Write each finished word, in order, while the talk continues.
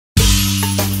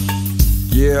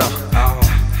Yeah.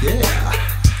 Yeah.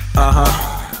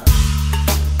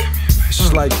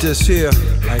 It's like this here.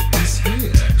 Like this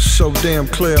here. So damn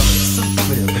clear. So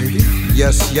clear, baby.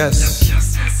 Yes, yes.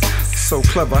 So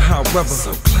clever, however.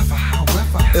 So clever,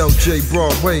 however. LJ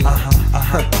Broadway.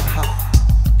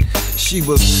 She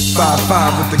was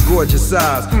 5'5" with the gorgeous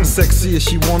eyes, sexy as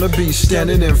she wanna be,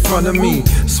 standing in front of me,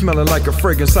 smelling like a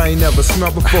fragrance I ain't never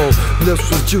smelled before. Lips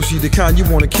was juicy, the kind you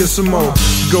wanna kiss some more.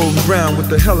 Golden brown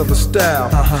with a hell of a style.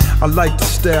 I like the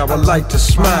style, I like the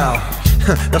smile.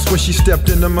 That's when she stepped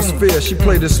into my sphere. She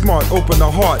played it smart, opened her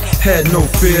heart, had no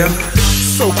fear.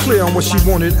 So clear on what she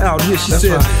wanted out here. She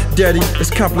said, Daddy, it's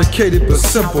complicated but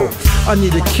simple. I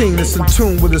need a king that's in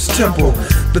tune with his temple.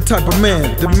 The type of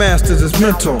man that masters his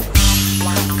mental.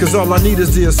 Cause all I need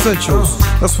is the essentials.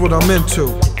 That's what I'm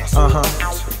into.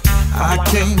 I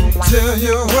can't tell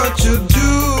you what you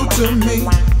do to me.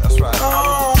 That's right.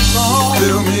 You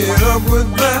fill me up with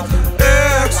that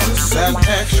ecstasy. That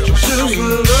ecstasy. Just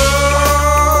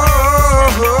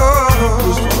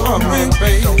love me,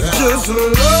 baby. Just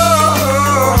love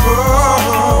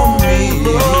me.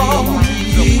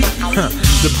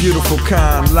 The beautiful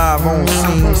kind, live on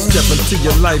scene. Step into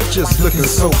your life just looking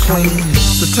so clean.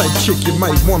 The type chick you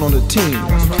might want on the team.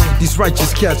 These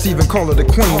righteous cats even call her the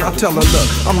queen. I tell her, look,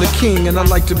 I'm the king and I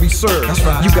like to be served.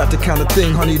 You got the kind of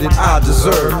thing, honey, that I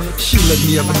deserve. She looked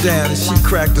me up and down and she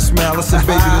cracked a smile. I said,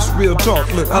 baby, this real talk.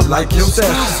 Look, I like your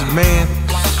style. She said, man,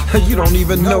 you don't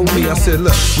even know me. I said,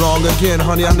 look, wrong again,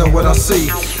 honey, I know what I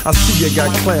see. I see you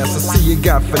got class, I see you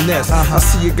got finesse. I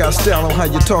see you got style on how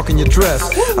you talk and you dress.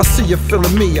 I see you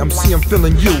feeling me, I'm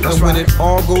feeling you. And when it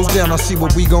all goes down, I see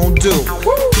what we gon' do.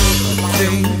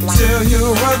 Can't tell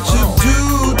you what you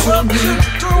do to me.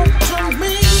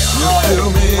 You fill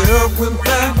me up with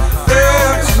that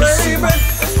ecstasy.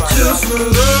 Just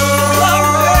love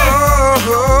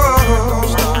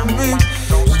me.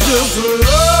 Just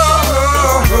love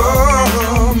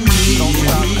me.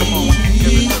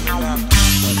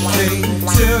 Can't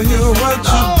tell you what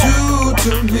you do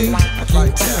to me. I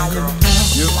can't tell you.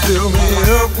 You fill me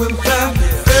up with that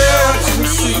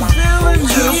ecstasy.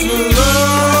 Just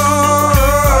love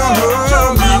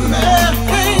me,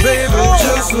 baby.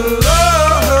 Just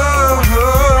love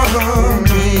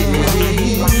me.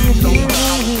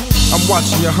 I'm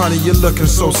watching you, honey, you're looking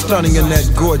so stunning in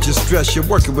that gorgeous dress. You're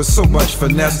working with so much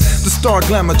finesse. The star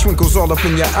glamour twinkles all up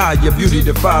in your eye. Your beauty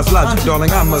defies logic,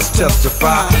 darling, I must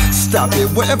testify. Stop it,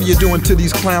 whatever you're doing to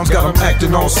these clowns got them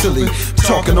acting all silly,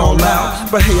 talking all loud.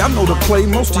 But hey, I know the play,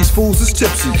 most these fools is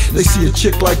tipsy. They see a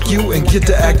chick like you and get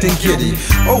to acting giddy.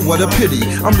 Oh, what a pity,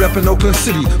 I'm reppin' Oakland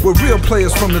City, where real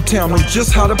players from the town know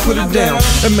just how to put it down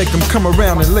and make them come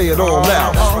around and lay it all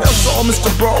out. That's all Mr.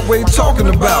 Broadway talking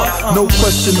about. No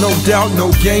question, no doubt,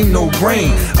 no game, no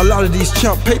brain. A lot of these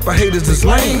chump paper haters is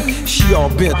lame. She all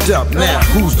bent up, now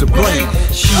who's to blame?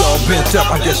 She all bent up,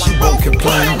 I guess she won't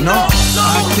complain. No,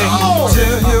 I can't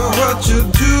tell you what you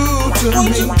do to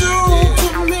me.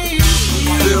 You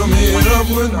fill me up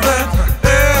with that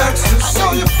ecstasy.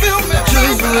 You feel me,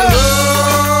 just love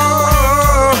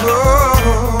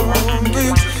me.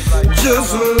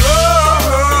 Just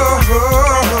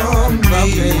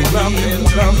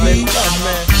love me.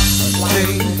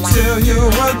 Can't tell you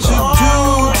what you do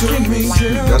to me.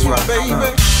 That's right, baby.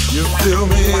 You fill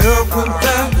me up with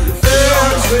that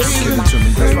ecstasy.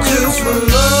 Just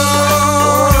love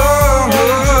me.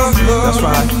 That's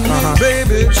right,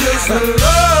 baby. Just love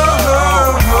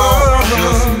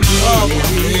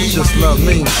me. Just love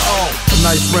me. A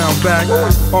nice round back,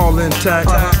 all intact.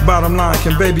 Bottom line,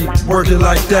 can baby work it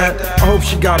like that? I hope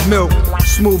she got milk,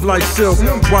 smooth like silk.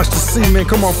 Watch the semen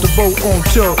come off the boat on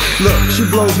tilt. Look, she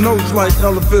blows notes like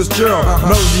Ella Fitzgerald.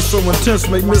 Melody so intense,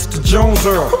 make Mr. Jones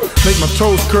Earl. Make my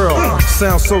toes curl,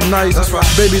 sound so nice.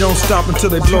 Baby, don't stop until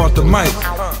they blow out the mic.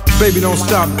 Baby, don't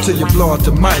stop until you blow out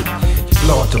the mic. You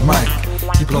blow out the mic,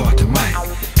 you blow out the mic,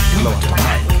 you blow out the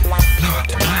mic, blow out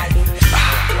the mic.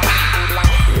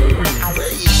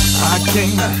 I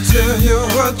can't tell you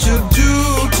what you do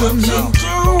to me.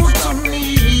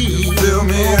 You fill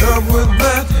me up with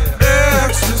that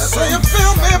ecstasy. You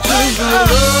feel me, baby.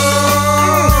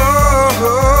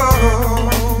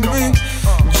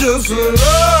 Just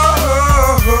love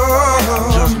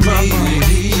me.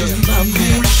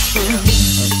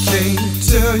 Can't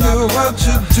tell you what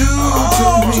you do to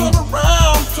me.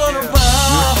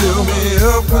 You fill me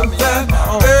up with that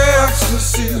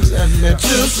ecstasy.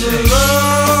 Just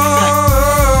love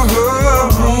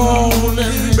me,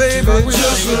 baby.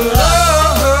 Just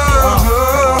love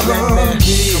me.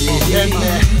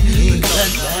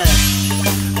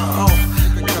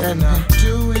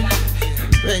 Do it,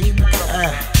 baby.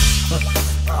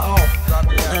 Oh,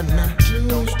 let me do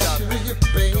it.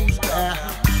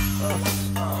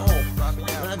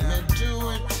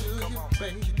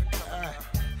 baby.